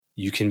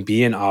you can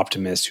be an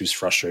optimist who's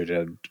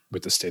frustrated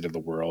with the state of the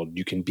world.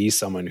 You can be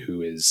someone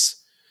who is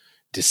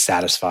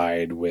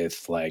dissatisfied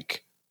with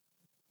like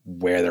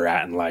where they're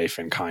at in life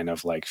and kind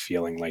of like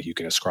feeling like you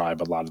can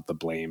ascribe a lot of the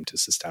blame to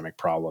systemic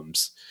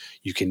problems.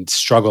 You can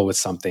struggle with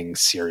something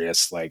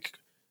serious like,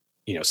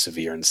 you know,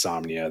 severe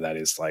insomnia that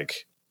is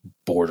like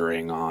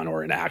bordering on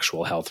or an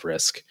actual health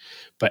risk.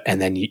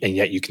 And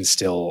yet you can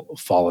still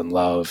fall in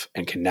love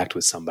and connect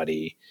with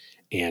somebody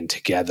and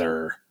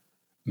together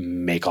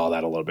make all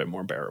that a little bit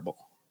more bearable.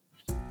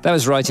 That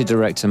was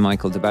writer-director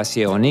Michael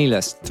DiBasio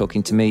Ornelas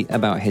talking to me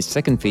about his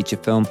second feature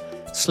film,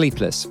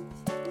 Sleepless,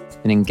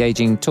 an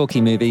engaging, talky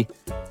movie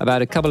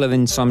about a couple of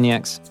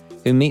insomniacs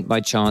who meet by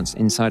chance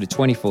inside a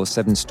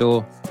 24/7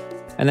 store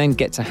and then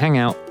get to hang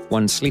out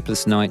one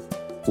sleepless night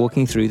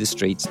walking through the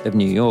streets of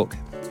New York.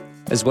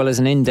 As well as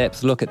an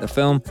in-depth look at the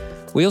film,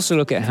 we also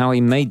look at how he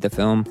made the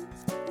film,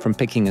 from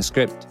picking a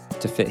script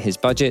to fit his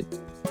budget,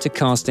 to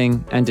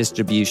casting and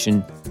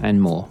distribution,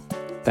 and more.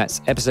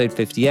 That's episode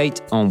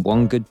 58 on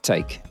One Good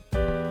Take.